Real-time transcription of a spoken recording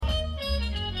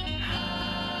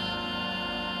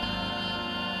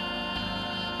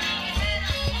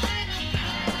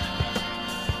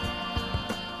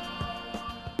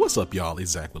What's up, y'all?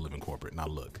 It's Zach with Living Corporate. Now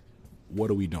look, what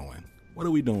are we doing? What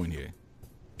are we doing here?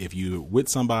 If you're with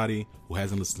somebody who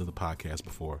hasn't listened to the podcast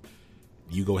before,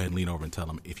 you go ahead and lean over and tell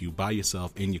them. If you by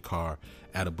yourself in your car,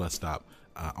 at a bus stop,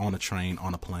 on a train,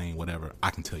 on a plane, whatever,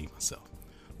 I can tell you myself.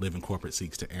 Living Corporate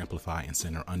seeks to amplify and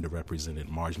center underrepresented,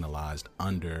 marginalized,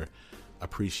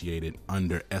 underappreciated,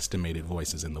 underestimated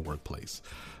voices in the workplace.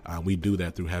 We do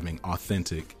that through having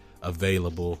authentic,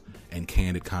 available, and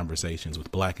candid conversations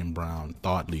with Black and brown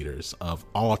thought leaders of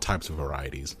all types of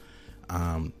varieties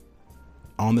on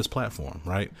this platform,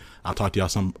 right? I'll talk to y'all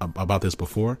some about this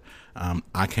before.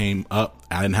 I came up,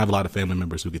 I didn't have a lot of family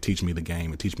members who could teach me the game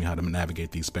and teach me how to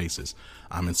navigate these spaces.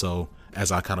 And so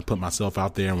as I kind of put myself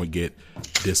out there and would get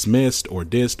dismissed or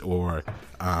dissed or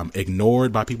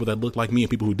ignored by people that look like me and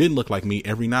people who didn't look like me,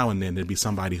 every now and then there'd be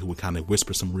somebody who would kind of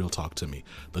whisper some real talk to me.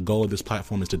 The goal of this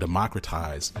platform is to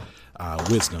democratize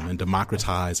wisdom and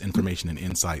democratize information and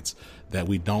insights that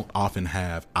we don't often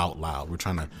have out loud. We're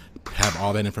trying to have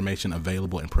all that information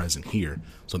available and present here.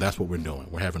 So that's what we're doing.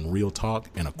 We're having real talk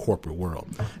in a corporate world.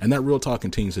 And that real talk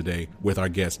continues today with our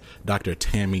guest, Dr.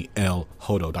 Tammy L.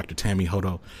 Hodo. Dr. Tammy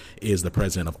Hodo is the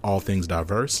president of All Things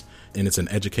Diverse, and it's an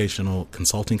educational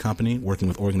consulting company working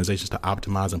with organizations to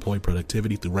optimize employee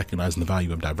productivity through recognizing the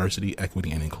value of diversity,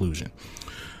 equity, and inclusion.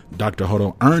 Dr.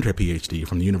 Hodo earned her PhD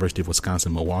from the University of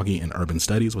Wisconsin-Milwaukee in Urban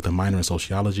Studies with a minor in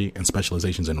sociology and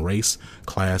specializations in race,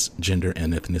 class, gender,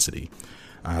 and ethnicity.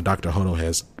 Dr. Hodo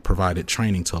has provided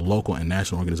training to local and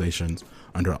national organizations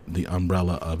under the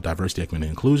umbrella of diversity, equity,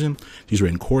 and inclusion. She's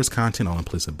written course content on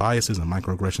implicit biases and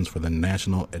microaggressions for the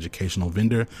national educational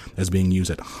vendor that's being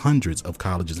used at hundreds of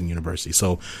colleges and universities.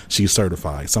 So she's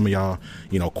certified. Some of y'all,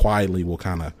 quietly will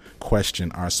kind of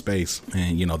question our space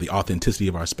and, the authenticity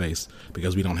of our space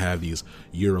because we don't have these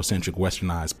Eurocentric,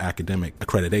 westernized academic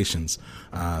accreditations.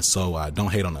 So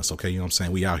don't hate on us, okay? You know what I'm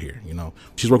saying? We out here,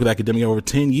 She's worked with academia over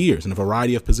 10 years in a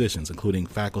variety of positions, including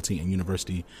faculty and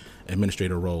university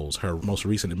administrator roles. Her most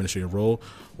recent administrative role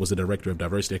was the director of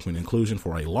diversity, equity, and inclusion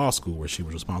for a law school where she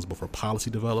was responsible for policy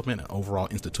development and overall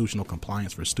institutional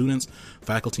compliance for students,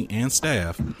 faculty, and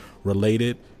staff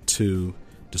related to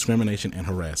discrimination and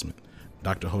harassment.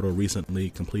 Dr. Hodo recently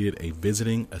completed a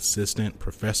visiting assistant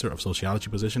professor of sociology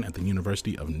position at the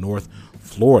University of North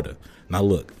Florida. Now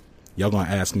look, y'all gonna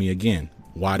ask me again,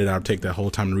 why did I take that whole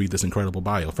time to read this incredible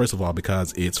bio? First of all,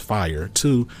 because it's fire.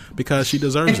 Two, because she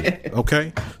deserves it.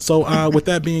 Okay. So with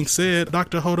that being said,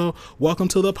 Dr. Hodo, welcome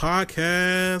to the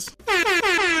podcast.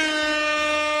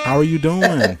 How are you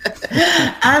doing?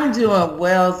 I'm doing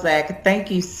well, Zach.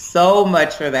 Thank you so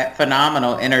much for that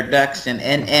phenomenal introduction.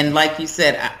 And like you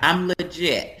said, I'm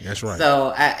legit. That's right.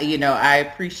 So, I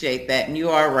appreciate that. And you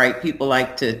are right. People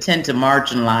tend to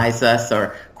marginalize us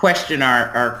or question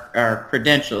our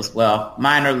credentials. Well,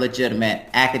 mine are legitimate,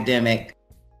 academic,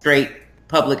 straight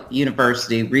public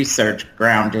university, research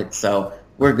grounded. So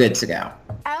we're good to go.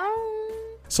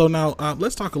 So now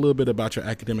let's talk a little bit about your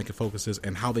academic focuses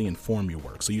and how they inform your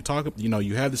work. So you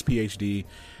have this PhD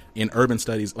in urban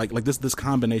studies, like this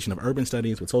combination of urban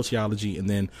studies with sociology and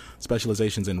then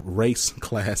specializations in race,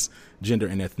 class, gender,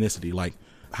 and ethnicity. Like,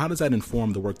 how does that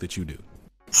inform the work that you do?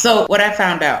 So what I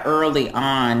found out early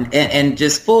on, and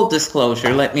just full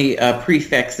disclosure, let me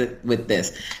prefix it with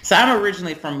this. So I'm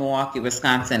originally from Milwaukee,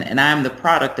 Wisconsin, and I'm the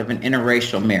product of an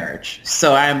interracial marriage.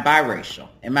 So I am biracial,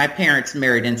 and my parents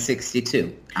married in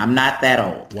 1962. I'm not that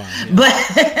old. Wow,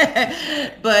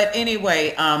 yeah. But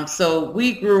anyway, so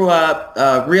we grew up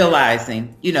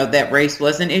realizing, that race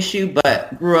was an issue,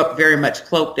 but grew up very much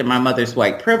cloaked in my mother's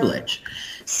white privilege.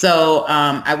 So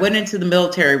I went into the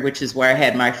military, which is where I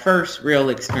had my first real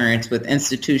experience with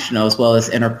institutional as well as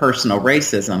interpersonal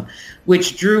racism,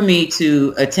 which drew me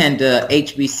to attend a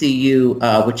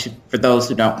HBCU, which for those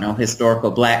who don't know,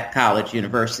 Historical Black College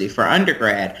University for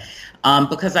undergrad,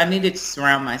 because I needed to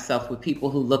surround myself with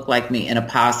people who looked like me in a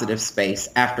positive space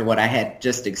after what I had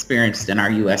just experienced in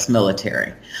our U.S.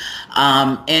 military.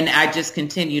 And I just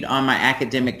continued on my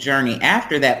academic journey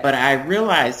after that. But I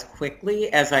realized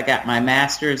quickly as I got my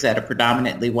master's at a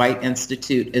predominantly white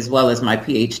institute, as well as my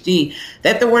PhD,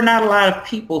 that there were not a lot of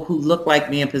people who looked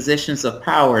like me in positions of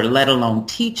power, let alone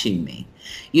teaching me.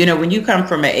 When you come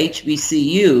from a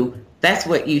HBCU, that's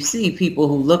what you see, people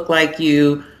who look like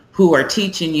you, who are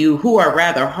teaching you, who are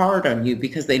rather hard on you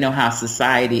because they know how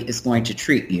society is going to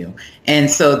treat you. And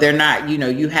so they're not,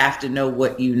 you have to know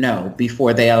what you know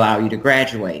before they allow you to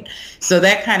graduate. So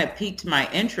that kind of piqued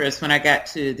my interest when I got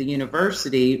to the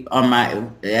university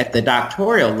at the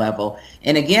doctoral level.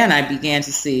 And again, I began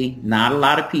to see not a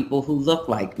lot of people who look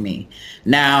like me.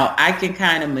 Now, I can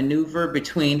kind of maneuver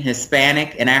between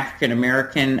Hispanic and African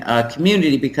American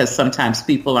community because sometimes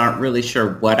people aren't really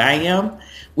sure what I am,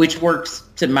 which works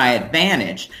to my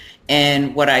advantage.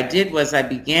 And what I did was I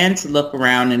began to look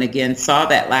around and again saw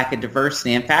that lack of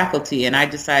diversity in faculty. And I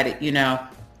decided,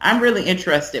 I'm really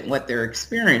interested in what their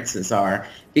experiences are,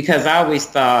 because I always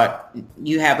thought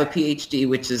you have a PhD,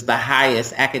 which is the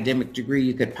highest academic degree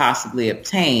you could possibly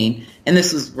obtain. And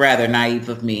this was rather naive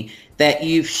of me, that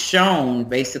you've shown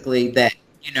basically that,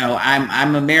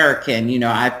 I'm American,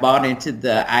 I've bought into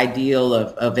the ideal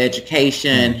of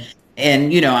education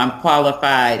and, I'm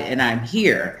qualified and I'm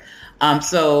here.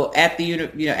 So at the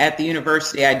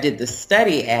university I did the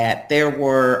study at, there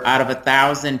were out of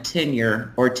 1,000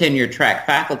 tenure track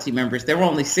faculty members, there were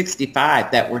only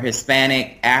 65 that were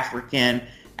Hispanic, African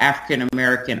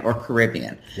American, or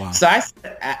Caribbean. Wow. So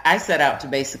I set out to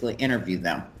basically interview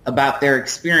them about their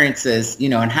experiences,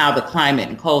 and how the climate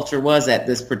and culture was at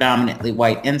this predominantly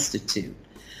white institute.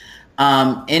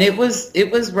 And it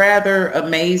was rather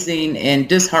amazing and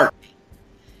disheartening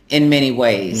in many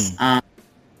ways.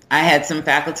 I had some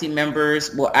faculty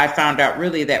members, I found out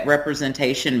really that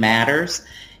representation matters.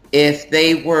 If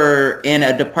they were in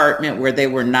a department where they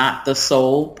were not the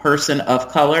sole person of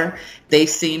color, they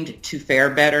seemed to fare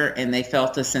better and they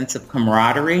felt a sense of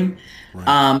camaraderie.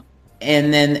 Right.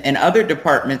 And then in other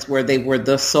departments where they were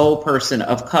the sole person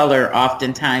of color,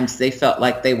 oftentimes they felt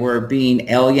like they were being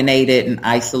alienated and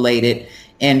isolated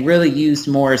and really used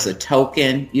more as a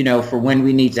token, for when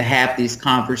we need to have these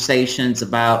conversations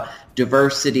about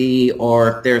diversity,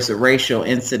 or if there's a racial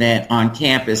incident on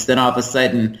campus, then all of a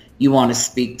sudden you want to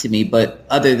speak to me. But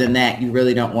other than that, you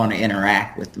really don't want to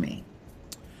interact with me.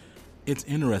 It's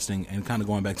interesting, and kind of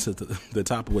going back to the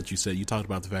top of what you said, you talked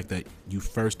about the fact that you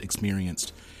first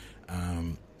experienced,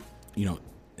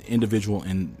 individual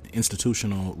and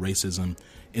institutional racism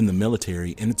in the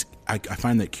military. And I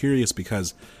find that curious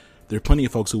because there are plenty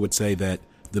of folks who would say that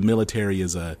the military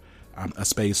is a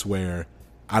space where,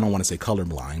 I don't want to say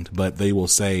colorblind, but they will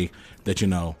say that,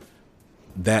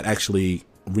 that actually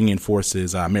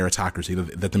reinforces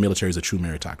meritocracy, that the military is a true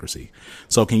meritocracy.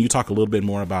 So can you talk a little bit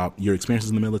more about your experiences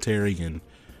in the military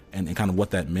and kind of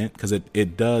what that meant? Because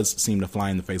it does seem to fly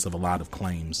in the face of a lot of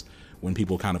claims when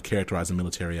people kind of characterize the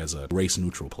military as a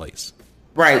race-neutral place.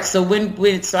 Right. So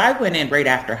so I went in right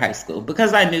after high school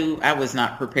because I knew I was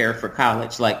not prepared for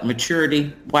college, like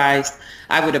maturity-wise.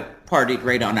 I would have partied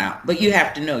right on out. But you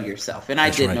have to know yourself, and I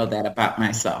did know that about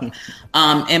myself.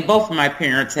 And both of my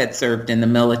parents had served in the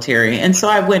military, and so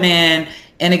I went in.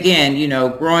 And again,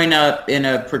 growing up in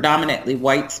a predominantly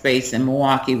white space in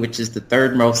Milwaukee, which is the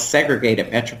third most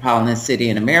segregated metropolitan city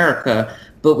in America,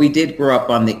 but we did grow up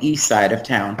on the east side of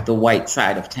town, the white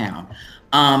side of town.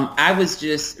 I was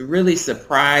just really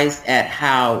surprised at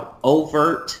how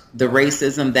overt the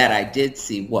racism that I did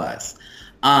see was.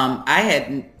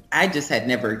 I just had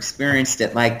never experienced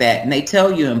it like that. And they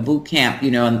tell you in boot camp,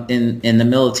 in the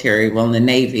military, in the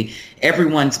Navy,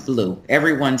 everyone's blue.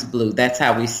 Everyone's blue. That's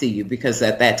how we see you, because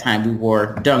at that time we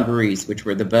wore dungarees, which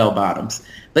were the bell bottoms.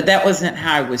 But that wasn't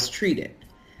how I was treated.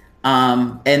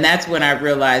 And that's when I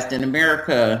realized in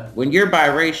America, when you're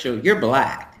biracial, you're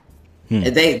black.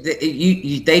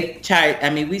 They try. I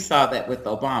mean, we saw that with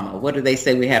Obama. What do they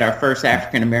say? We had our first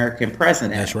African American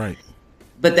president. That's right.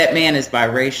 But that man is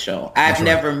biracial. I've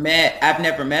never met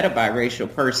a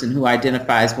biracial person who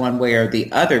identifies one way or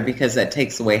the other, because that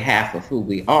takes away half of who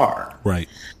we are. Right.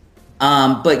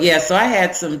 But yeah, so I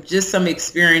had some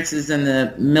experiences in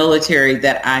the military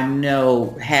that I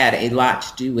know had a lot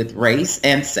to do with race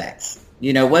and sex.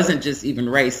 It wasn't just even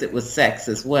race, it was sex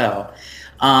as well.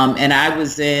 And I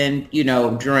was in,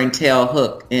 during Tail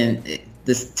Hook and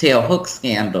this Tail Hook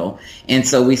scandal. And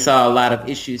so we saw a lot of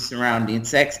issues surrounding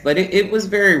sex, but it was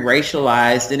very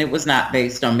racialized, and it was not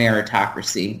based on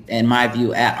meritocracy, in my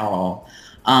view, at all.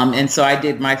 And so I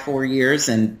did my 4 years,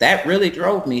 and that really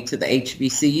drove me to the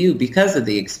HBCU because of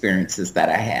the experiences that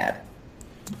I had.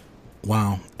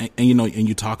 Wow. And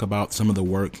you talk about some of the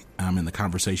work and the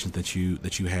conversations that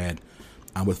you had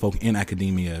with folk in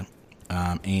academia,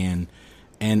 and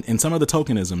some of the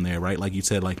tokenism there, right? Like you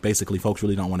said, like basically folks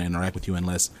really don't want to interact with you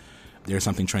unless there's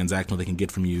something transactional they can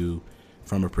get from you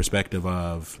from a perspective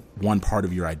of one part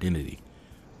of your identity.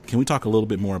 Can we talk a little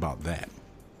bit more about that?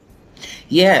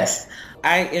 Yes.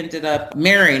 I ended up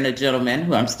marrying a gentleman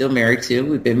who I'm still married to.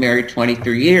 We've been married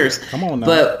 23 years. Come on now.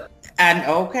 But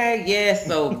okay, yes.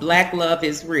 So black love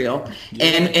is real,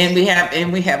 yes. and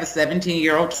we have a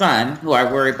 17-year-old son who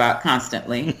I worry about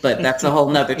constantly. But that's a whole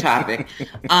nother topic.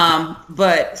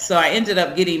 But so I ended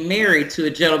up getting married to a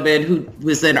gentleman who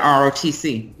was in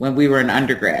ROTC when we were in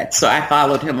undergrad. So I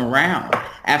followed him around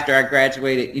after I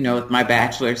graduated, with my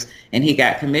bachelor's, and he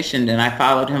got commissioned, and I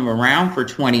followed him around for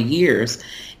 20 years.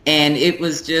 And it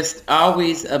was just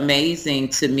always amazing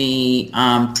to me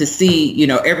to see,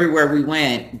 everywhere we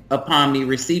went, upon me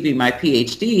receiving my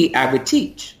PhD, I would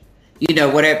teach,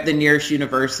 whatever the nearest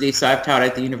university. So I've taught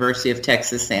at the University of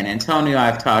Texas, San Antonio.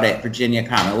 I've taught at Virginia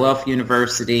Commonwealth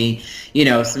University,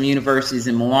 some universities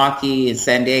in Milwaukee and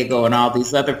San Diego and all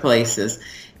these other places.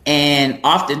 And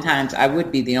oftentimes I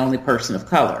would be the only person of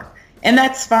color. And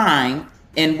that's fine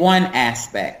in one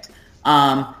aspect.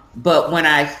 But when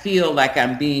I feel like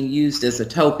I'm being used as a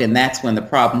token, that's when the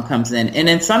problem comes in. And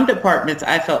in some departments,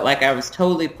 I felt like I was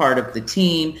totally part of the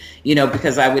team,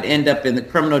 because I would end up in the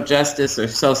criminal justice or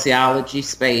sociology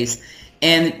space.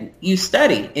 And you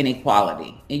study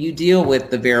inequality and you deal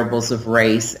with the variables of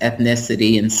race,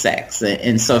 ethnicity, and sex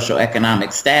and social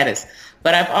economic status.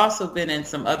 But I've also been in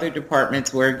some other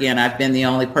departments where, again, I've been the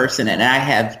only person, and I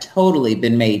have totally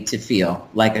been made to feel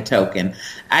like a token.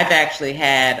 I've actually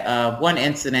had one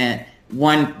incident,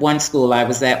 one school I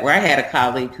was at, where I had a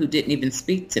colleague who didn't even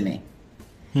speak to me.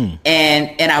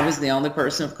 And I was the only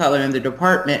person of color in the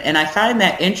department. And I find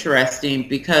that interesting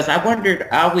because I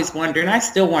always wondered, and I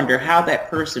still wonder how that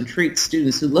person treats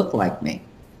students who look like me.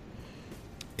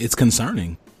 It's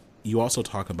concerning. You also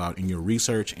talk about in your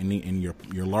research and in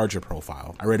your larger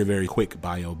profile. I read a very quick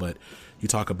bio, but you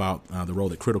talk about the role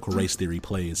that critical race theory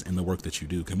plays in the work that you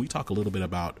do. Can we talk a little bit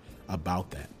about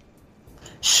that?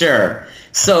 Sure.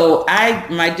 So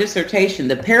my dissertation,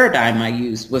 the paradigm I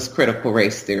used was critical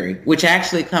race theory, which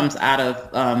actually comes out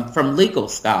of from legal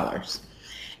scholars.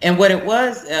 And what it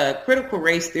was, critical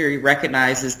race theory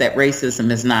recognizes that racism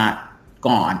is not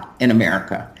gone in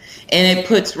America. And it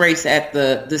puts race at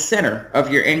the center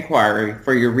of your inquiry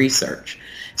for your research.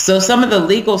 So some of the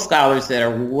legal scholars that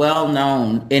are well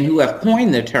known and who have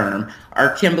coined the term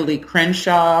are Kimberly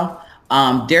Crenshaw.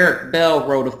 Derek Bell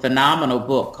wrote a phenomenal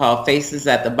book called Faces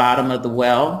at the Bottom of the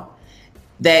Well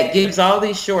that gives all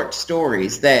these short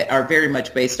stories that are very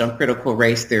much based on critical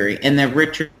race theory. And then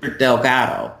Richard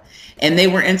Delgado. And they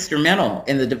were instrumental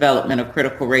in the development of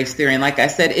critical race theory. And like I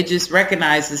said, it just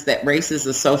recognizes that race is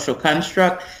a social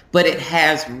construct, but it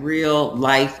has real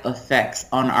life effects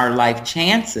on our life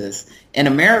chances in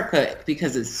America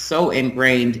because it's so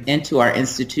ingrained into our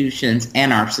institutions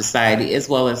and our society as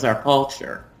well as our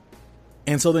culture.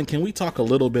 And so then can we talk a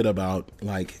little bit about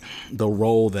like the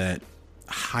role that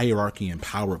hierarchy and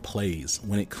power plays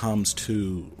when it comes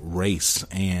to race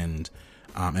and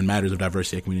matters of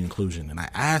diversity, equity, and inclusion? And I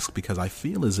ask because I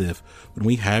feel as if when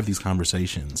we have these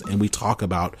conversations and we talk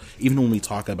about, even when we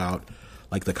talk about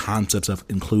like the concepts of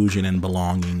inclusion and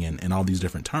belonging and all these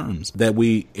different terms, that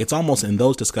it's almost in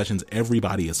those discussions,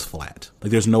 everybody is flat.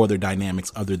 Like there's no other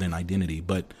dynamics other than identity.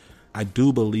 But I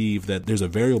do believe that there's a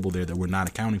variable there that we're not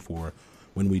accounting for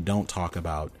when we don't talk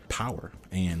about power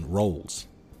and roles.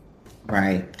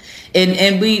 Right.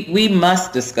 And we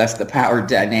must discuss the power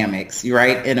dynamics,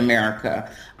 right, in America.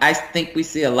 I think we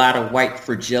see a lot of white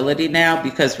fragility now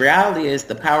because reality is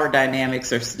the power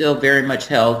dynamics are still very much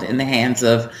held in the hands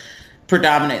of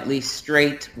predominantly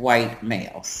straight white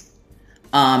males.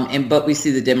 But we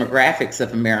see the demographics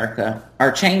of America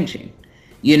are changing.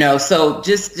 So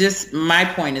just my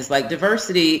point is like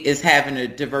diversity is having a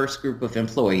diverse group of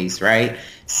employees, right?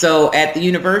 So at the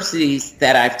universities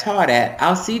that I've taught at,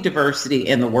 I'll see diversity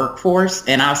in the workforce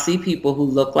and I'll see people who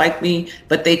look like me,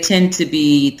 but they tend to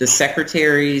be the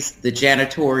secretaries, the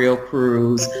janitorial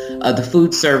crews, the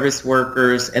food service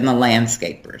workers, and the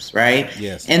landscapers, right?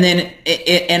 Yes. And then,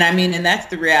 and that's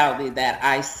the reality that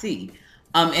I see.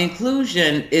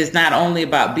 Inclusion is not only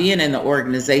about being in the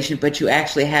organization, but you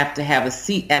actually have to have a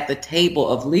seat at the table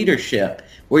of leadership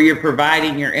where you're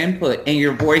providing your input and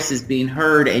your voice is being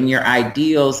heard and your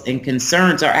ideals and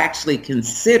concerns are actually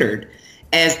considered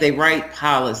as they write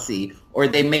policy or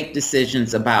they make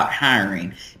decisions about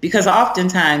hiring. Because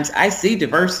oftentimes I see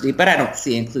diversity, but I don't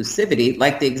see inclusivity,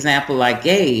 like the example I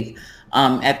gave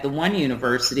at the one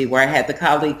university where I had the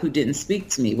colleague who didn't speak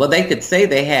to me. Well, they could say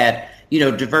they had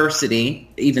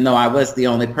diversity, even though I was the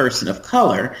only person of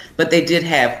color, but they did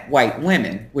have white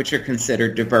women, which are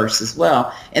considered diverse as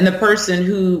well. And the person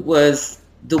who was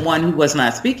the one who was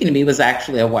not speaking to me was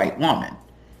actually a white woman.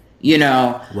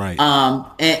 Right.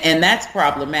 And that's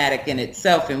problematic in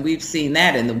itself. And we've seen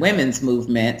that in the women's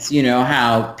movements,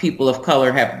 how people of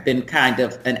color have been kind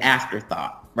of an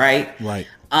afterthought, right? Right.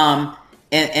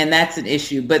 And that's an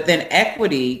issue. But then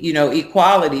equity,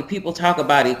 equality, people talk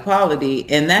about equality,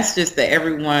 and that's just the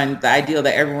ideal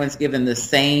that everyone's given the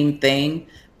same thing.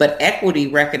 But equity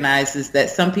recognizes that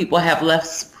some people have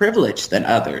less privilege than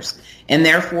others, and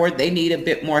therefore they need a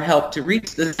bit more help to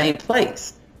reach the same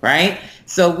place, right?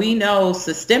 So we know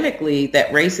systemically that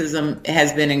racism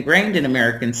has been ingrained in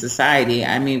American society.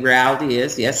 I mean, reality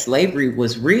is, yes, slavery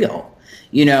was real,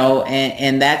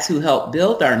 and that's who helped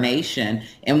build our nation.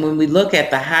 And when we look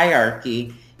at the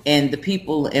hierarchy and the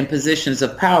people in positions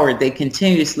of power, they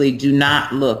continuously do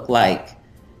not look like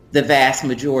the vast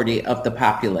majority of the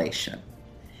population.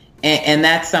 And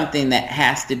that's something that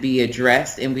has to be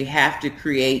addressed, and we have to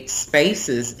create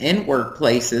spaces in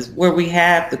workplaces where we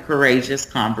have the courageous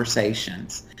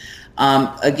conversations.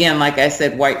 Again, like I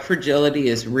said, white fragility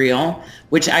is real,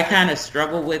 which I kind of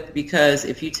struggle with, because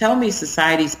if you tell me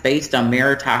society's based on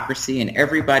meritocracy and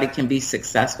everybody can be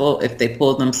successful if they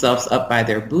pull themselves up by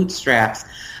their bootstraps,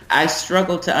 I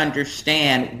struggle to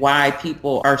understand why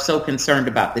people are so concerned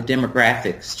about the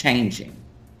demographics changing.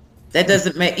 That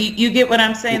doesn't make, you get what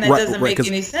I'm saying? That doesn't make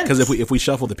any sense. Because if we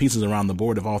shuffle the pieces around the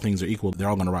board, if all things are equal, they're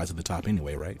all going to rise to the top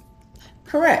anyway, right?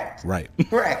 Correct. Right.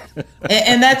 Correct.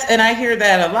 and I hear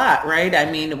that a lot, right? I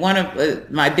mean, one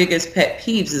of my biggest pet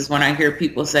peeves is when I hear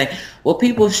people say, well,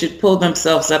 people should pull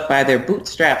themselves up by their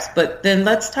bootstraps. But then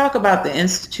let's talk about the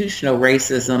institutional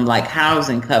racism, like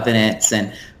housing covenants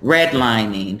and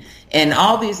redlining and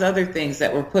all these other things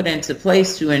that were put into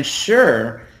place to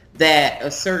ensure that a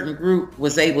certain group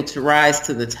was able to rise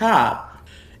to the top.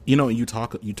 You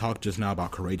talk just now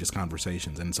about courageous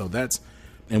conversations, and so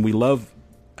and we love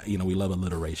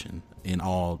alliteration in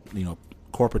all,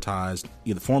 corporatized,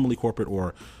 either formally corporate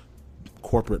or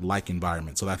corporate-like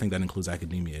environments. So I think that includes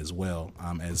academia as well,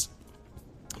 as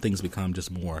things become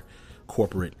just more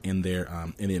corporate in their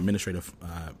in the administrative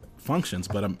functions.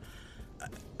 But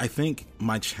I think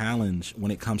my challenge when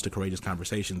it comes to courageous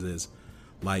conversations is,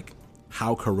 like,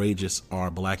 how courageous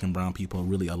are Black and brown people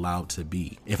really allowed to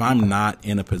be? If I'm not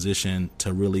in a position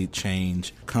to really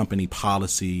change company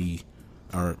policy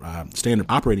or standard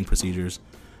operating procedures,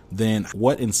 then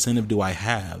what incentive do I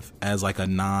have as like a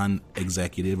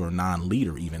non-executive or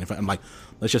non-leader? Even if I'm like,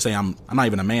 let's just say I'm not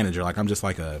even a manager, like I'm just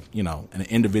like an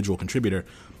individual contributor.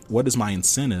 What is my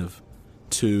incentive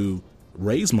to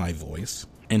raise my voice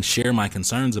and share my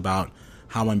concerns about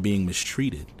how I'm being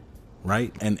mistreated?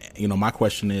 Right. And, my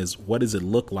question is, what does it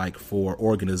look like for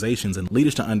organizations and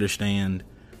leaders to understand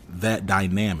that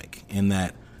dynamic, in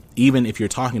that even if you're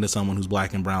talking to someone who's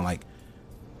Black and brown, like,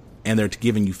 and they're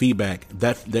giving you feedback,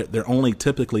 that they're only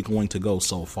typically going to go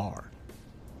so far.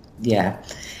 Yeah.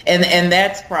 And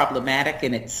that's problematic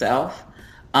in itself.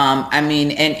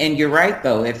 And you're right,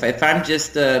 though. If I'm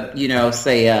just a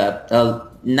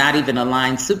not even a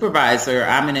line supervisor,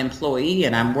 I'm an employee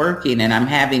and I'm working and I'm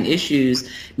having issues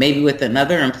maybe with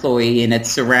another employee, and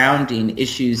it's surrounding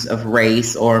issues of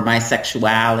race or my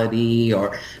sexuality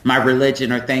or my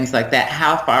religion or things like that.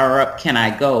 How far up can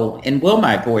I go, and will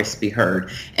my voice be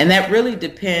heard? And that really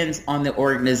depends on the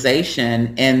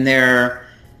organization and their,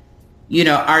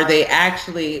 are they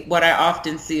actually, what I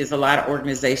often see is a lot of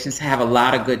organizations have a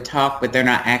lot of good talk, but they're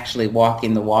not actually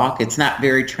walking the walk. It's not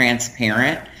very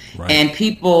transparent. Right. And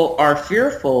people are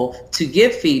fearful to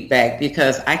give feedback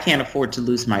because I can't afford to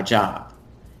lose my job,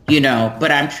 but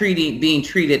I'm being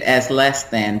treated as less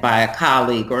than by a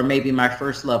colleague or maybe my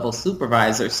first level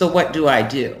supervisor. So what do I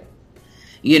do?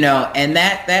 And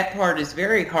that part is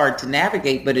very hard to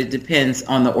navigate, but it depends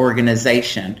on the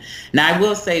organization. Now, I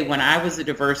will say, when I was a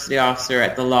diversity officer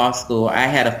at the law school, I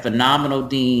had a phenomenal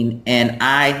dean and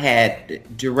I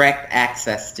had direct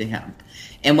access to him.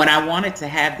 And when I wanted to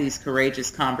have these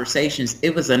courageous conversations,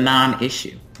 it was a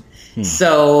non-issue.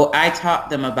 So I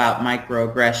taught them about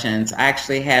microaggressions. I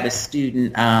actually had a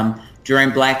student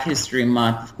during Black History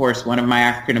Month. Of course, one of my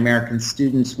African-American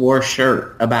students wore a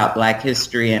shirt about Black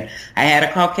history. And I had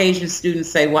a Caucasian student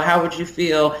say, well, how would you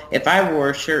feel if I wore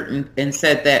a shirt and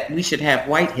said that we should have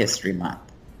White History Month?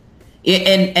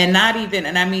 And not even,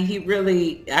 and I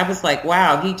mean, I was like,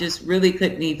 wow, he just really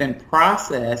couldn't even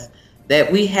process that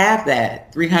we have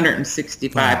that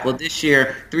 365, right. Well, this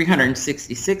year,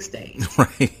 366 days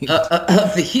right.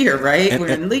 Of the year, right? We're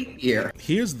in leap year.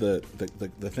 Here's the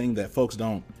thing that folks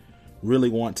don't really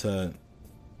want to,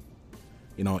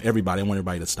 I want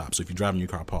everybody to stop. So if you're driving your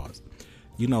car, pause.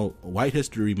 White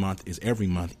History Month is every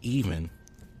month, even,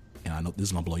 and I know this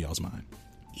is going to blow y'all's mind,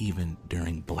 even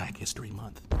during Black History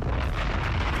Month.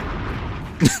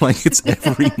 Like it's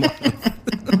every month.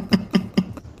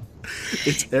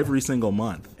 It's every single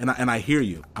month. And I hear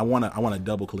you. I want to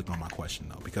double click on my question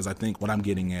though, because I think what I'm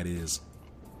getting at is,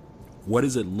 what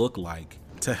does it look like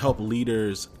to help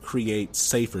leaders create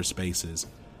safer spaces?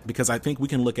 Because I think we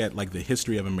can look at like the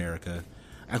history of America.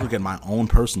 I look at my own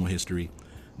personal history,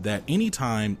 that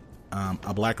anytime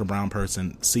a black or brown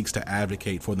person seeks to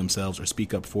advocate for themselves or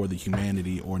speak up for the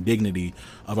humanity or dignity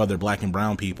of other black and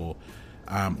brown people,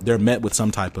 they're met with some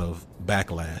type of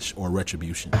backlash or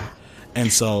retribution.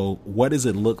 And so what does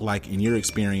it look like in your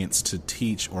experience to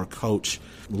teach or coach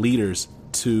leaders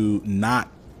to not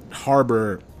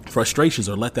harbor frustrations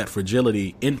or let that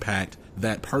fragility impact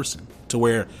that person to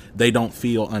where they don't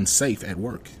feel unsafe at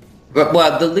work?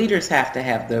 Well, the leaders have to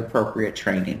have the appropriate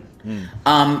training.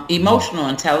 Emotional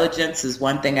intelligence is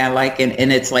one thing I like,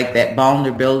 and it's like that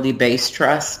vulnerability-based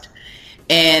trust.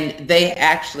 And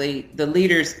the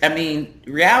leaders,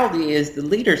 reality is the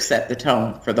leaders set the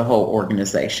tone for the whole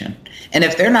organization. And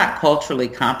if they're not culturally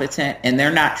competent and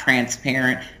they're not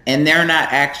transparent and they're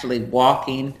not actually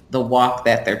walking the walk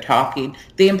that they're talking,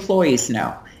 the employees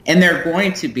know. And they're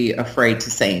going to be afraid to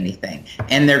say anything.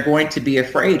 And they're going to be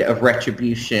afraid of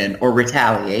retribution or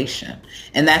retaliation.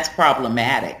 And that's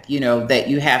problematic, that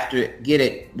you have to get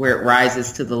it where it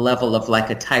rises to the level of like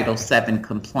a Title VII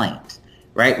complaint,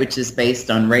 right? Which is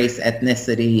based on race,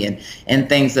 ethnicity, and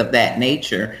things of that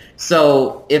nature.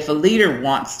 So if a leader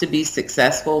wants to be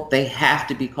successful, they have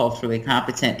to be culturally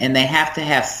competent, and they have to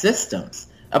have systems,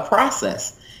 a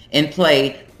process in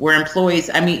play where employees,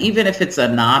 even if it's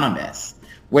anonymous,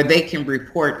 where they can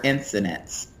report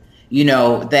incidents,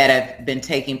 that have been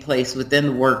taking place within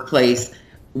the workplace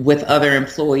with other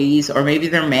employees or maybe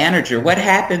their manager. What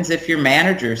happens if your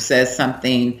manager says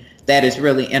something that is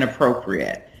really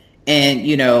inappropriate? And,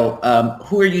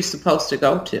 who are you supposed to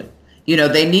go to?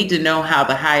 They need to know how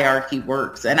the hierarchy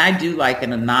works. And I do like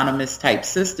an anonymous type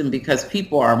system because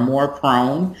people are more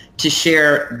prone to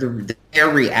share their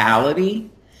reality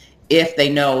if they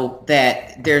know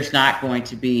that there's not going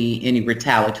to be any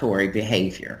retaliatory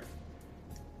behavior.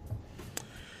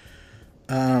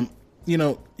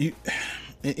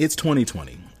 It's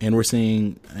 2020, and we're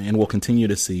seeing, and we'll continue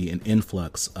to see, an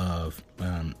influx of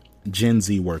Gen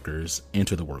Z workers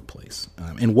enter the workplace.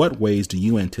 In what ways do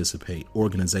you anticipate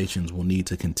organizations will need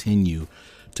to continue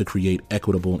to create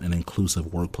equitable and inclusive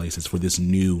workplaces for this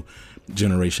new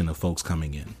generation of folks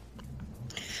coming in?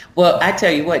 Well, I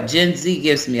tell you what, Gen Z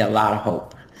gives me a lot of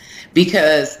hope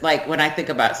because like when I think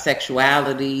about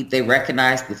sexuality, they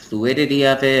recognize the fluidity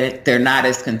of it. They're not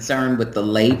as concerned with the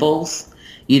labels,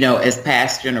 as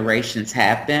past generations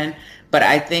have been. But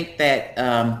I think that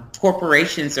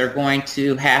corporations are going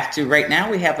to have to, right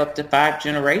now we have up to 5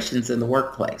 generations in the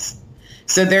workplace.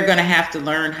 So they're going to have to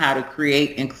learn how to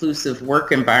create inclusive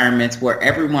work environments where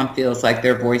everyone feels like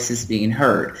their voice is being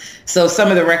heard. So some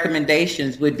of the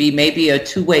recommendations would be maybe a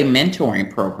 2-way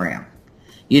mentoring program,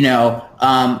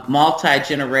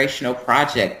 multi-generational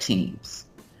project teams,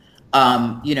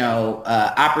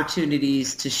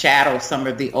 opportunities to shadow some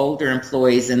of the older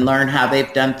employees and learn how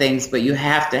they've done things. But you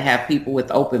have to have people with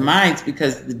open minds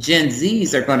because the Gen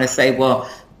Zs are going to say, well,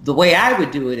 the way I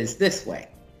would do it is this way.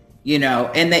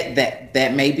 And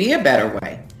that may be a better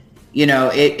way.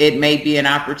 It may be an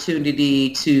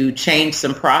opportunity to change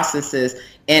some processes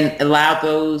and allow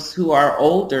those who are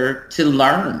older to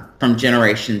learn from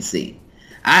Generation Z.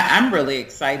 I'm really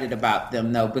excited about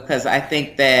them, though, because I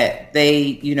think that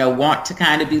they, want to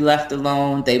kind of be left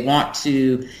alone. They want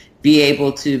to be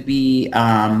able to be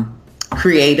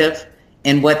creative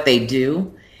in what they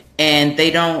do. And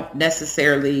they don't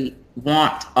necessarily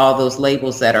want all those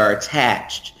labels that are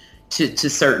attached to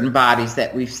certain bodies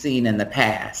that we've seen in the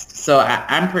past. So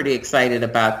I'm pretty excited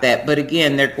about that. But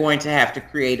again, they're going to have to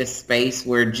create a space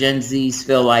where Gen Zs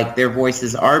feel like their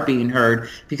voices are being heard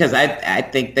because I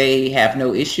think they have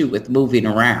no issue with moving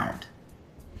around.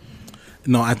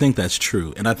 No, I think that's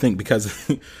true. And I think because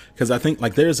I think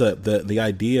like there's the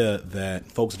idea that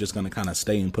folks are just going to kind of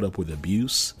stay and put up with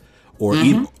abuse or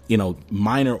even,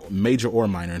 minor, major or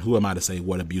minor. And who am I to say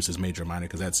what abuse is major or minor?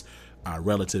 Because that's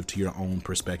relative to your own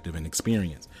perspective and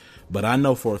experience. But I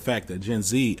know for a fact that Gen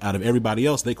Z, out of everybody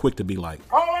else, they quick to be like,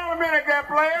 hold on a minute there,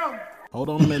 player. Hold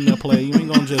on a minute there, player. You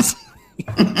ain't gonna just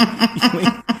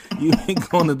you ain't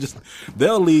gonna just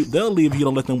they'll leave if you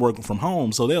don't let them work from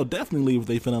home. So they'll definitely leave if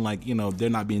they feeling like, they're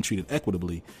not being treated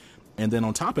equitably. And then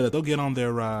on top of that, they'll get on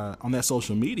their on that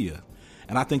social media.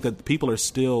 And I think that people are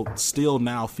still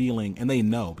now feeling, and they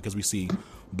know because we see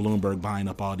Bloomberg buying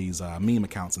up all these meme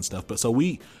accounts and stuff. But so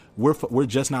we're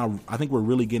just now, I think we're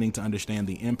really getting to understand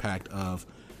the impact of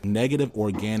negative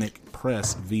organic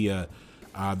press via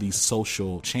these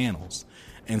social channels.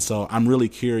 And so I'm really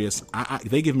curious.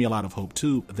 They give me a lot of hope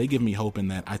too. They give me hope in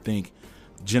that I think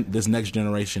this next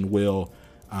generation will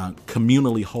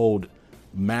communally hold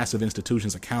massive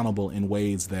institutions accountable in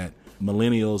ways that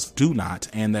millennials do not,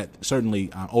 and that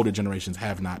certainly older generations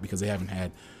have not, because they haven't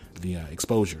had the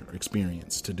exposure or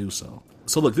experience to do so.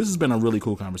 So look, this has been a really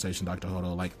cool conversation, Dr.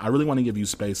 Hodo. Like, I really want to give you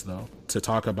space though to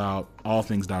talk about all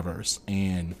things diverse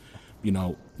and, you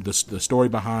know, the story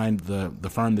behind the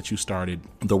firm that you started,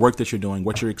 the work that you're doing,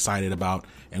 what you're excited about,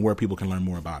 and where people can learn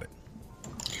more about it.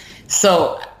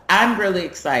 So I'm really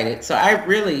excited. So I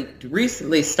really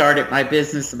recently started my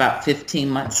business about 15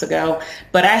 months ago,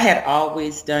 but I had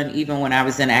always done, even when I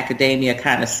was in academia,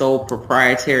 kind of sole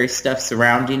proprietary stuff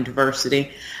surrounding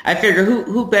diversity. I figure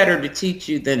who better to teach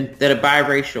you than a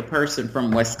biracial person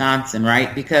from Wisconsin,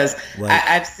 right? Because right.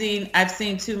 I've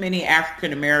seen too many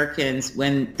African Americans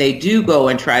when they do go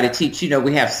and try to teach. You know,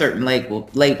 we have certain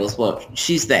labels. Well,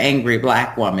 she's the angry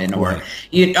black woman, or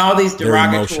right. All these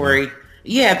derogatory.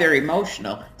 Yeah, they're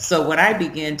emotional. So when I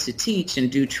begin to teach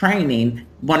and do training,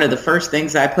 one of the first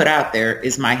things I put out there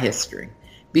is my history,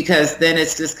 because then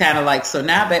it's just kind of like, so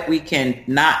now that we can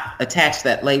not attach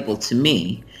that label to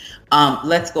me,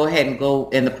 let's go ahead and go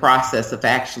in the process of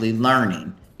actually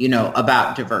learning, you know,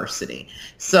 about diversity.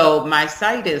 So my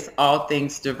site is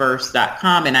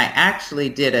allthingsdiverse.com, and I actually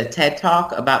did a TED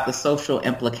Talk about the social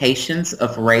implications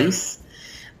of race.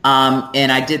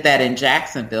 And I did that in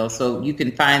Jacksonville. So you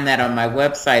can find that on my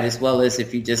website, as well as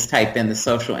if you just type in the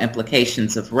social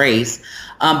implications of race.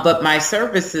 But my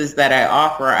services that I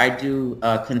offer, I do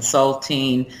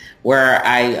consulting, where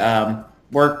I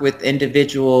work with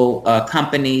individual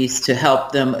companies to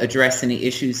help them address any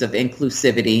issues of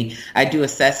inclusivity. I do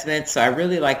assessments. So I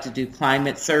really like to do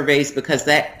climate surveys, because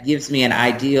that gives me an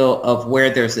idea of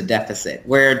where there's a deficit,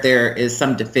 where there is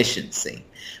some deficiency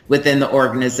within the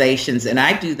organizations. And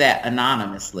I do that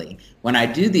anonymously when I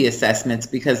do the assessments,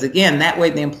 because again, that way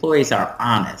the employees are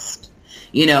honest,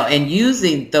 you know, and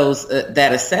using those,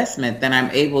 that assessment, then I'm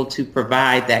able to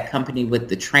provide that company with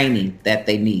the training that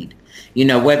they need, you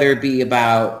know, whether it be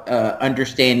about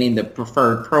understanding the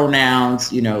preferred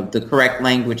pronouns, you know, the correct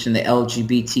language in the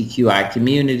LGBTQI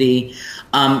community,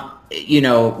 you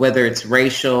know, whether it's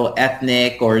racial,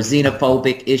 ethnic, or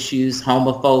xenophobic issues,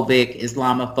 homophobic,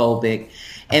 Islamophobic.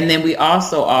 And then we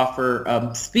also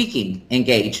offer speaking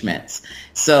engagements.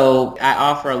 So I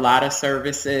offer a lot of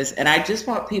services, and I just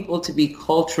want people to be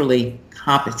culturally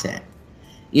competent,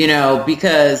 you know,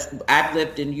 because I've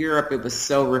lived in Europe. It was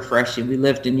so refreshing. We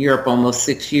lived in Europe almost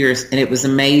 6 years, and it was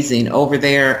amazing. Over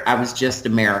there, I was just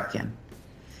American,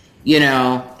 you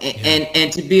know,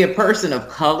 and to be a person of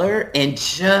color and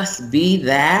just be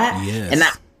that, yes. and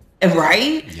not,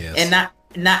 right? Yes. And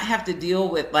not have to deal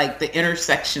with like the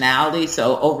intersectionality.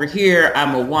 So over here,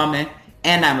 I'm a woman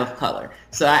and I'm of color.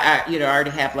 So I you know, I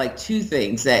already have like two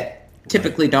things that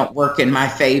typically don't work in my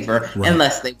favor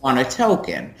unless they want a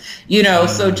token, you know,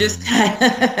 so just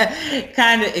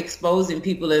kind of exposing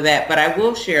people to that. But I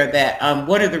will share that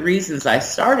one of the reasons I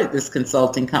started this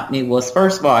consulting company was,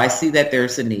 first of all, I see that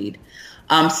there's a need.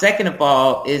 Second of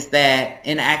all, is that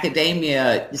in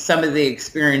academia, some of the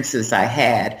experiences I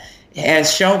had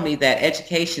has shown me that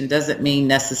education doesn't mean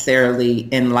necessarily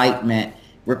enlightenment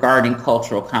regarding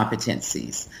cultural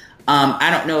competencies. I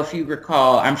don't know if you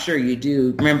recall, I'm sure you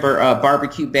do, remember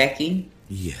Barbecue Becky?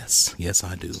 Yes,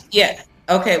 I do. Yeah.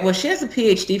 Okay, well, she has a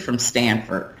PhD from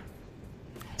Stanford.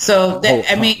 So, that,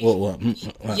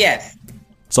 yes.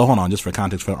 So hold on, just for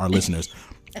context for our listeners.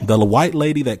 The white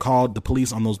lady that called the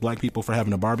police on those black people for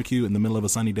having a barbecue in the middle of a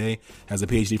sunny day has a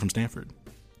PhD from Stanford?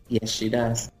 Yes, she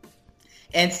does.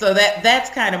 And so that's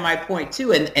kind of my point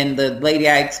too. And the lady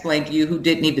I explained to you who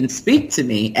didn't even speak to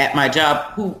me at my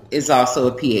job, who is also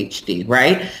a PhD,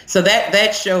 right? So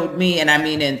that showed me, and I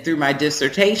mean, and through my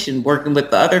dissertation, working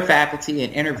with the other faculty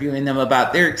and interviewing them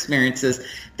about their experiences,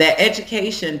 that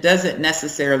education doesn't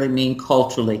necessarily mean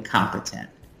culturally competent,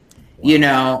 you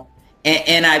know?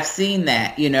 And I've seen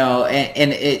that, you know,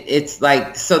 and it's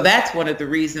like, so that's one of the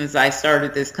reasons I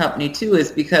started this company too,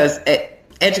 is because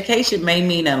education may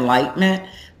mean enlightenment,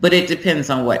 but it depends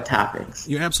on what topics.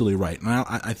 You're absolutely right. Now,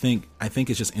 I think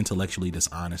it's just intellectually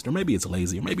dishonest, or maybe it's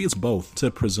lazy, or maybe it's both,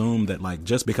 to presume that like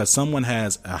just because someone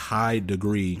has a high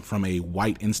degree from a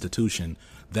white institution,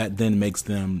 that then makes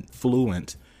them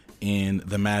fluent in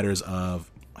the matters of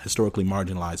historically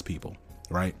marginalized people,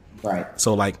 right? Right.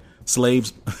 So like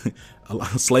slave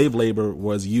labor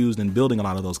was used in building a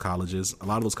lot of those colleges. A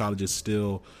lot of those colleges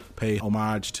still pay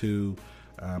homage to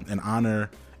and honor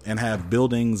and have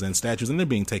buildings and statues, and they're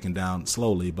being taken down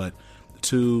slowly. But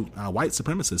to white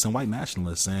supremacists and white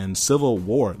nationalists and Civil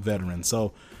War veterans.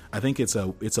 So I think it's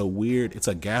a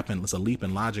gap and it's a leap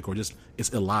in logic, or just it's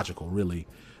illogical really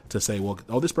to say, well,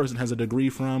 this person has a degree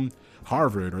from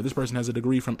Harvard or this person has a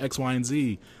degree from X, Y, and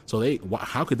Z. So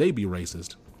how could they be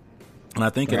racist? And I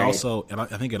think I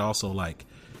think it also like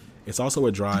it's also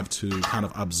a drive to kind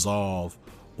of absolve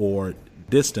or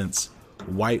distance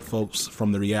white folks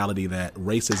from the reality that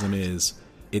racism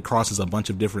it crosses a bunch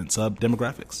of different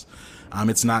sub-demographics.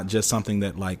 It's not just something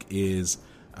that like is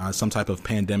some type of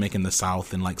pandemic in the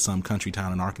South in like some country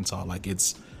town in Arkansas. Like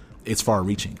it's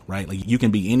far-reaching, right? Like you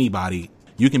can be anybody,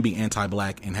 you can be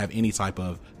anti-black and have any type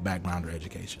of background or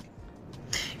education.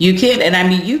 You can, and I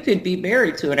mean, you could be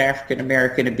married to an African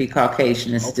American and be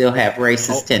Caucasian and still have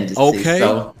racist tendencies. Okay,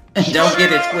 so don't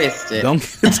get it twisted. Don't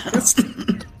get it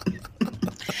twisted.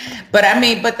 But I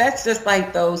mean, but that's just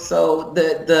like those. So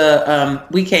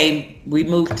we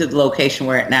moved to the location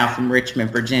we're at now from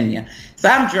Richmond, Virginia. So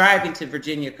I'm driving to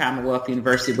Virginia Commonwealth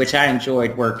University, which I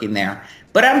enjoyed working there.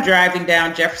 But I'm driving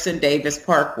down Jefferson Davis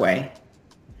Parkway,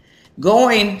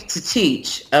 going to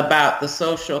teach about the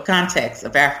social context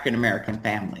of African American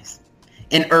families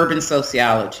in urban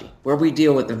sociology, where we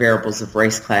deal with the variables of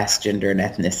race, class, gender, and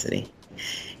ethnicity.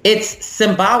 It's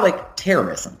symbolic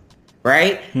terrorism.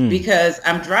 Right? Because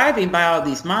I'm driving by all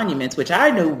these monuments, which I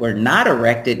knew were not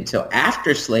erected until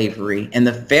after slavery and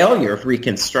the failure of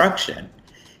Reconstruction.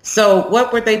 So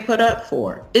what were they put up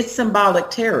for? It's symbolic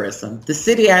terrorism. The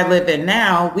city I live in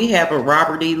now, we have a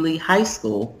Robert E. Lee High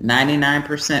School,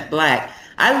 99% black.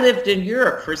 I lived in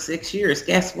Europe for 6 years.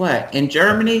 Guess what? In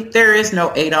Germany, there is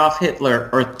no Adolf Hitler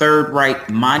or Third Reich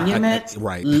monuments,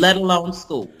 right, let alone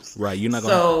schools. Right. You're not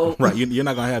gonna you're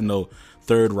not gonna have no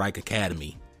Third Reich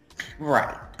Academy.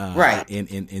 Right. Right.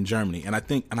 In Germany. And I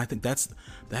think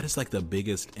that is like the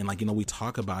biggest, and like, you know, we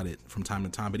talk about it from time to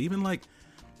time, but even like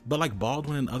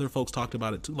Baldwin and other folks talked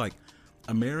about it too. Like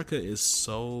America is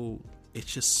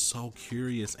it's just so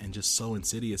curious and just so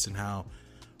insidious in how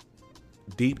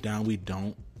deep down we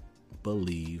don't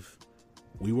believe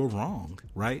we were wrong.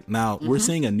 Right now, we're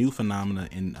seeing a new phenomena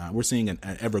we're seeing an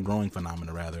ever-growing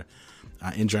phenomena rather.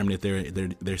 In Germany, there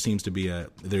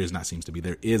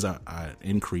is a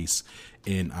increase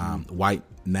in white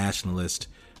nationalist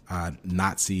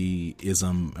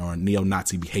Nazism or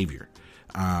neo-Nazi behavior,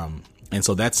 and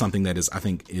so that's something that I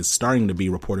think is starting to be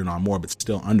reported on more, but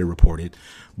still underreported.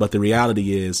 But the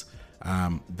reality is,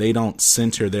 they don't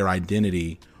center their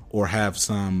identity or have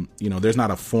some, you know, there's not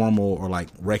a formal or like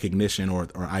recognition or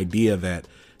idea that,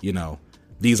 you know,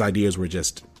 these ideas were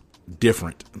just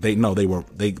different. They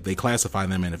classify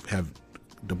them and have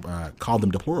called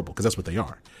them deplorable, because that's what they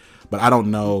are. But I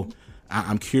don't know.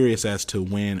 I'm curious as to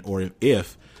when or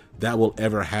if that will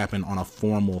ever happen on a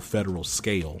formal federal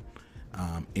scale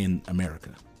in America.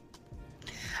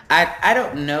 I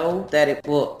don't know that it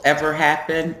will ever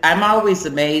happen. I'm always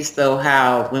amazed, though,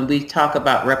 how when we talk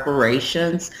about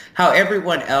reparations, how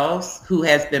everyone else who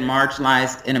has been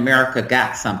marginalized in America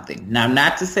got something. Now,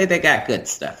 not to say they got good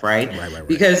stuff, right? Right.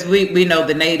 Because we know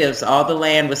the natives, all the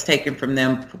land was taken from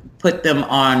them, put them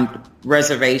on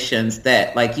reservations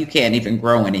that, like, you can't even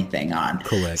grow anything on.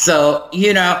 Correct. So,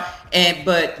 you know,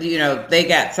 but, you know, they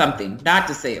got something. Not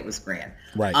to say it was grand.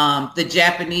 Right. The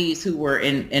Japanese who were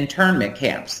in internment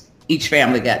camps, each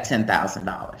family got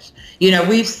 $10,000. You know,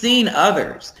 we've seen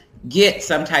others get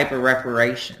some type of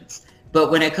reparations.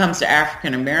 But when it comes to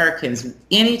African Americans,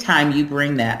 anytime you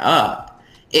bring that up,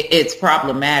 it's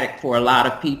problematic for a lot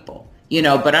of people. You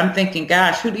know, but I'm thinking,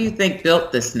 gosh, who do you think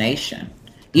built this nation?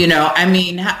 You know, I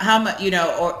mean, how much, you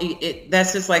know, or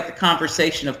that's just like the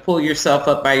conversation of pull yourself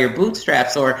up by your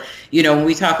bootstraps. Or, you know, when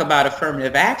we talk about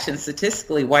affirmative action,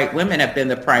 statistically, white women have been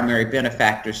the primary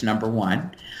benefactors, number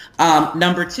one.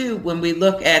 Number two, when we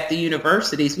look at the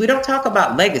universities, we don't talk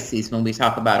about legacies when we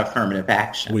talk about affirmative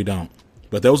action. We don't.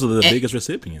 But those are the biggest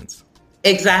recipients.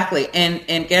 Exactly.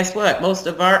 And guess what? Most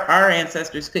of our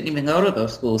ancestors couldn't even go to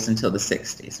those schools until the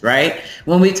 60s, right?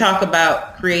 When we talk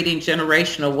about creating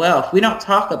generational wealth, we don't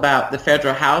talk about the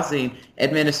Federal Housing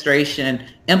Administration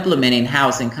implementing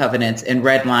housing covenants and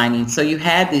redlining. So you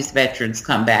had these veterans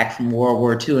come back from World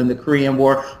War II and the Korean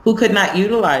War who could not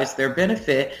utilize their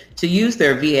benefit to use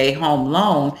their VA home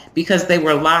loan because they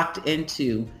were locked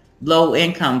into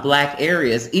low-income black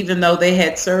areas, even though they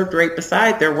had served right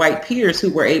beside their white peers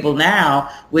who were able now,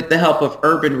 with the help of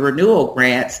urban renewal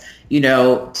grants, you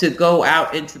know, to go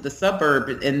out into the suburb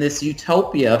in this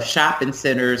utopia of shopping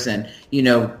centers and, you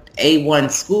know, A1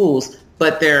 schools,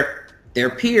 but their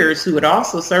peers who had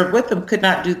also served with them could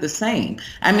not do the same.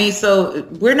 I mean, so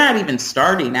we're not even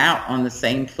starting out on the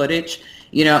same footage.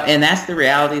 And that's the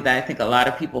reality that I think a lot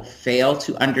of people fail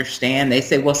to understand. They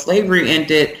say, well, slavery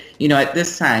ended, at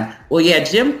this time. Well, yeah,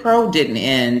 Jim Crow didn't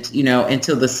end,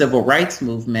 until the civil rights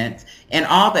movement. And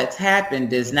all that's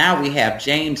happened is now we have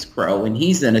James Crow, and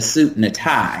he's in a suit and a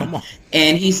tie.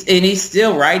 And he's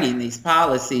still writing these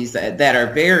policies that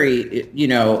are very,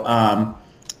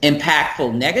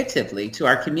 impactful negatively to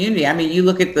our community. I mean, you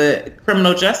look at the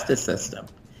criminal justice system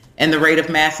and the rate of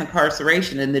mass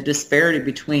incarceration and the disparity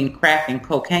between crack and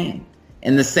cocaine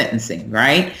in the sentencing,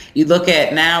 right? You look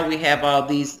at now we have all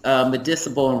these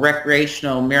medicinal and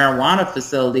recreational marijuana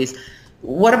facilities.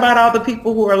 What about all the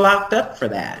people who are locked up for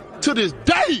that? To this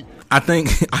day! I think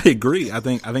I agree. I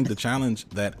think the challenge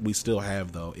that we still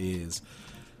have though is,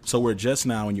 so we're just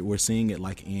now, and we're seeing it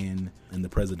like in the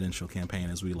presidential campaign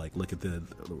as we like look at the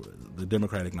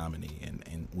Democratic nominee,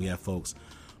 and we have folks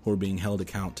who are being held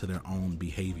account to their own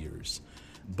behaviors.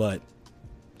 But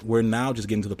we're now just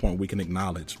getting to the point where we can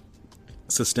acknowledge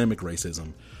systemic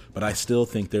racism. But I still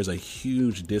think there's a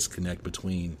huge disconnect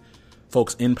between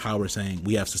folks in power saying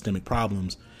we have systemic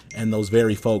problems and those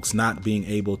very folks not being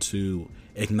able to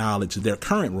acknowledge their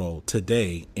current role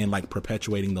today in like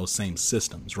perpetuating those same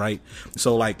systems, right?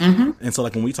 So like, and so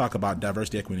like when we talk about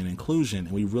diversity, equity, and inclusion,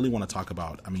 and we really want to talk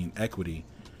about, equity,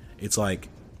 it's like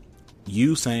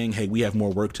you saying, hey, we have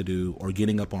more work to do, or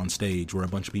getting up on stage where a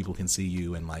bunch of people can see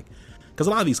you, and like, because a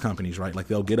lot of these companies, right, like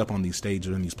they'll get up on these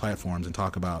stages and these platforms and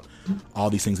talk about all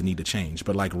these things that need to change,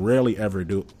 but like rarely ever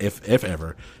do, if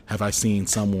ever, have I seen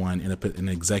someone in an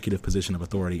executive position of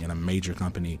authority in a major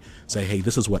company say, hey,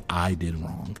 this is what I did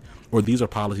wrong, or these are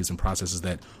policies and processes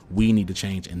that we need to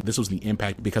change, and this was the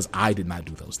impact because I did not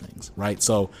do those things, right?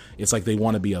 So it's like they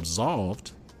want to be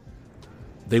absolved,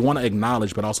 they want to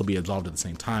acknowledge, but also be absolved at the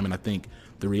same time. And I think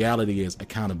the reality is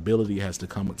accountability has to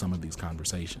come with some of these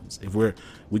conversations. If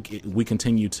we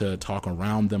continue to talk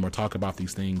around them or talk about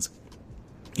these things,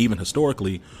 even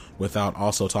historically, without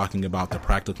also talking about the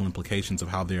practical implications of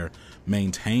how they're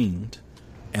maintained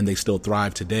and they still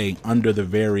thrive today under the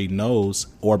very nose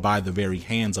or by the very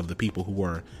hands of the people who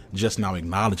are just now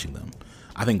acknowledging them.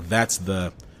 I think that's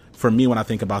for me, when I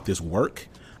think about this work,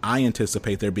 I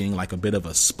anticipate there being like a bit of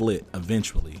a split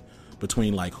eventually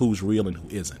between like who's real and who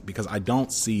isn't, because I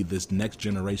don't see this next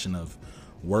generation of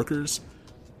workers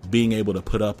being able to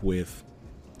put up with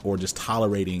or just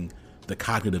tolerating the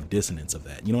cognitive dissonance of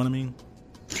that. You know what I mean?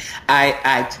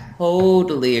 I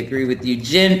totally agree with you.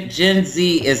 Gen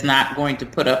Z is not going to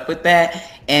put up with that,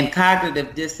 and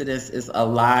cognitive dissonance is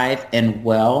alive and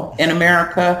well in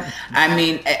America. I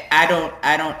mean, I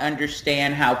don't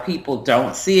understand how people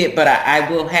don't see it, but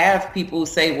I will have people who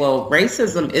say, well,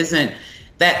 racism isn't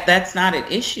that's not an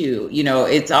issue.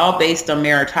 It's all based on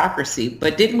meritocracy.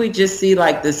 But didn't we just see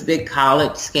like this big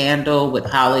college scandal with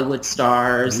Hollywood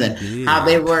stars and how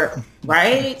they were,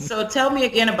 right? So tell me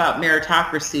again about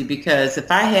meritocracy, because if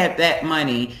I had that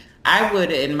money, I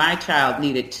would, and my child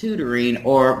needed tutoring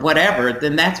or whatever,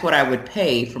 then that's what I would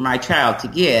pay for my child to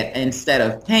get instead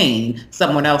of paying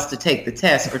someone else to take the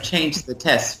test or change the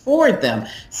test for them.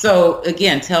 So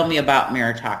again, tell me about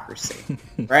meritocracy,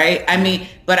 right? I mean,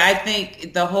 but I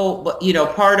think the whole,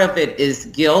 part of it is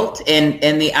guilt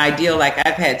and the ideal, like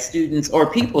I've had students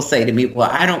or people say to me,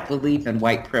 well, I don't believe in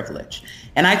white privilege.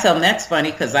 And I tell them that's funny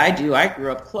because I do. I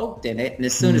grew up cloaked in it. And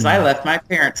as soon as I left my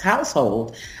parents'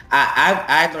 household,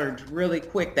 I learned really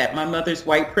quick that my mother's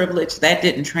white privilege, that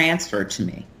didn't transfer to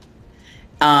me.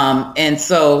 And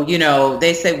so,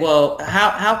 they say, well,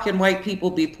 how can white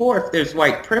people be poor if there's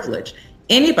white privilege?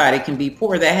 Anybody can be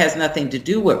poor. That has nothing to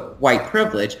do with white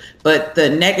privilege. But the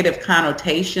negative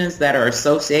connotations that are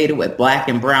associated with black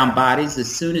and brown bodies as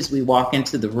soon as we walk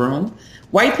into the room,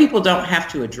 white people don't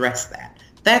have to address that.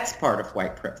 That's part of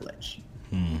white privilege.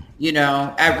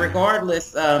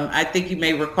 Regardless, I think you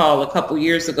may recall a couple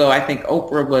years ago, I think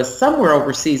Oprah was somewhere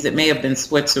overseas. It may have been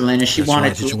Switzerland, and she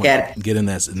wanted to look at it. Get in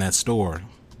that store.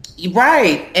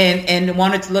 Right. And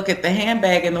wanted to look at the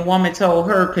handbag, and the woman told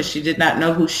her, because she did not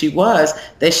know who she was,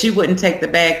 that she wouldn't take the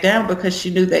bag down because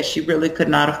she knew that she really could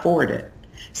not afford it.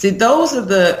 See, those are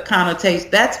the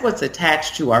connotations. That's what's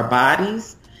attached to our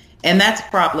bodies, and that's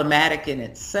problematic in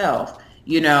itself.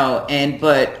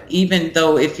 But even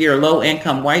though if you're a low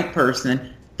income white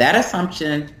person, that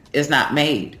assumption is not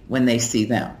made when they see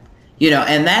them,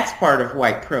 and that's part of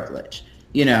white privilege,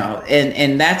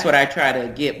 and that's what I try to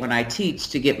get when I teach,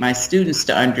 to get my students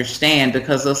to understand,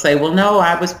 because they'll say, well, no,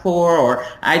 I was poor or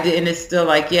I didn't. It's still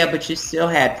like, yeah, but you still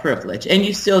had privilege, and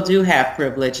you still do have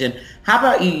privilege. And how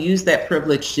about you use that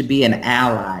privilege to be an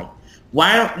ally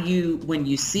Why don't you, when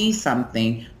you see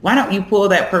something, why don't you pull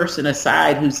that person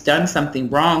aside who's done something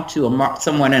wrong to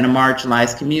someone in a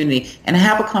marginalized community and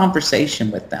have a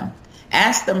conversation with them?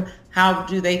 Ask them, how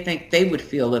do they think they would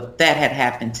feel if that had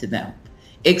happened to them?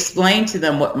 Explain to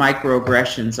them what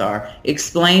microaggressions are.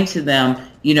 Explain to them,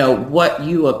 what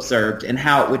you observed and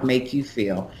how it would make you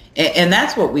feel. And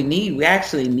that's what we need. We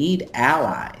actually need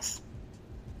allies.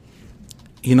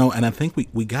 And I think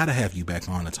we got to have you back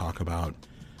on to talk about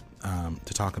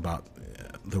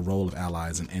the role of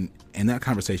allies, and that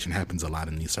conversation happens a lot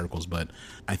in these circles, but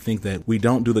I think that we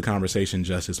don't do the conversation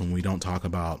justice when we don't talk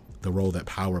about the role that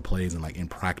power plays in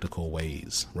practical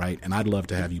ways, right? And I'd love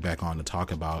to have you back on to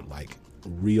talk about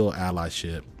real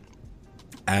allyship,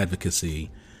 advocacy,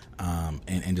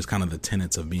 and just kind of the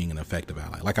tenets of being an effective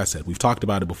ally. Like I said, we've talked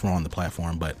about it before on the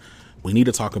platform, but we need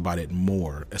to talk about it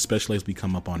more, especially as we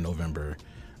come up on November.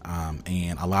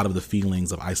 And a lot of the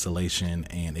feelings of isolation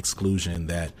and exclusion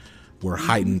that were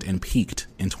heightened and peaked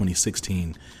in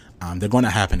 2016, they're going to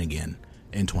happen again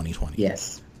in 2020.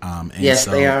 Yes.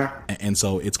 So, they are. And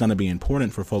so it's going to be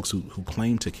important for folks who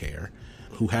claim to care,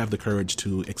 who have the courage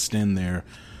to extend their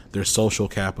social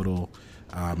capital,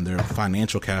 their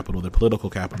financial capital, their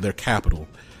political capital, their capital,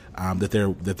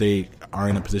 that they are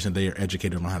in a position they are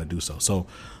educated on how to do so. So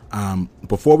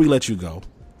before we let you go,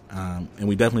 and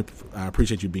we definitely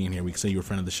appreciate you being here. We consider you a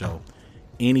friend of the show.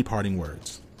 Any parting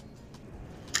words?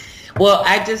 Well,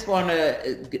 I just want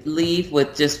to leave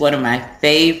with just one of my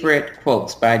favorite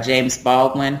quotes by James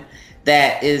Baldwin.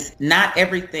 That is, not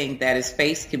everything that is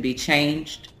faced can be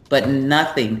changed, but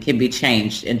nothing can be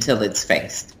changed until it's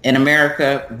faced. In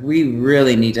America, we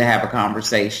really need to have a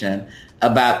conversation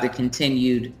about the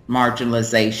continued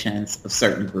marginalizations of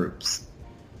certain groups.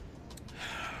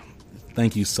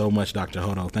 Thank you so much, Dr.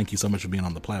 Hodo. Thank you so much for being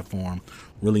on the platform.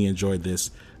 Really enjoyed this.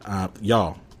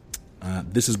 Y'all,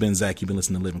 this has been Zach. You've been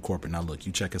listening to Living Corporate. Now, look,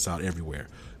 you check us out everywhere.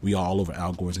 We are all over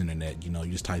Al Gore's internet. You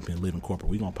just type in Living Corporate.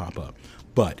 We're going to pop up.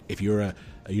 But if you're a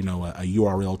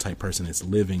URL type person, it's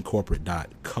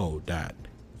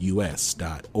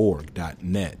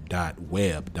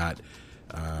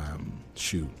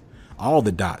livingcorporate.co.us.org.net.web. All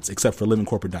the dots except for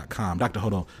livingcorporate.com. Dr.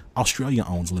 Hodo, Australia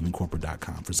owns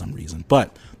livingcorporate.com for some reason,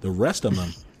 but the rest of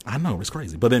them, I know, it's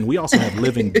crazy. But then we also have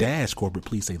living-corporate,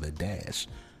 please say the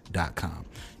dash.com.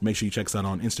 Make sure you check us out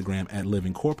on Instagram at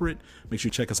Living Corporate. Make sure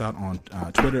you check us out on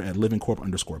Twitter at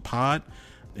livingcorp_pod.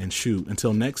 And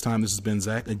until next time, this has been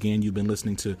Zach. Again, you've been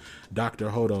listening to Dr.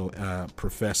 Hodo,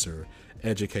 professor,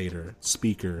 educator,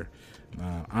 speaker,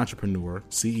 entrepreneur,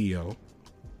 CEO,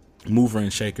 mover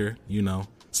and shaker,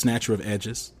 snatcher of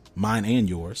edges, mine and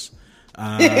yours.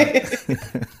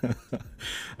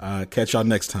 Catch y'all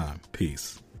next time.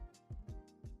 Peace.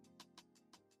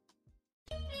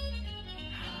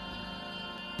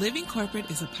 Living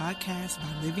Corporate is a podcast by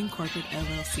Living Corporate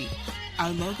LLC.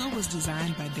 Our logo was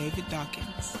designed by David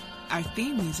Dawkins. Our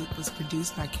theme music was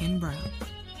produced by Ken Brown.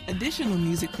 Additional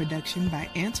music production by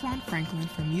Antoine Franklin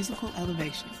for Musical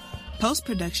Elevation.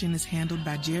 Post-production is handled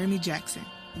by Jeremy Jackson.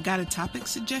 Got a topic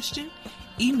suggestion?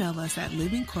 Email us at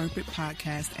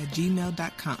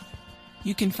livingcorporatepodcast@gmail.com.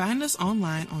 You can find us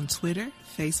online on Twitter,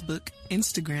 Facebook,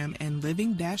 Instagram, and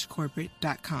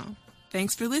living-corporate.com.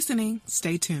 Thanks for listening.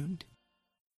 Stay tuned.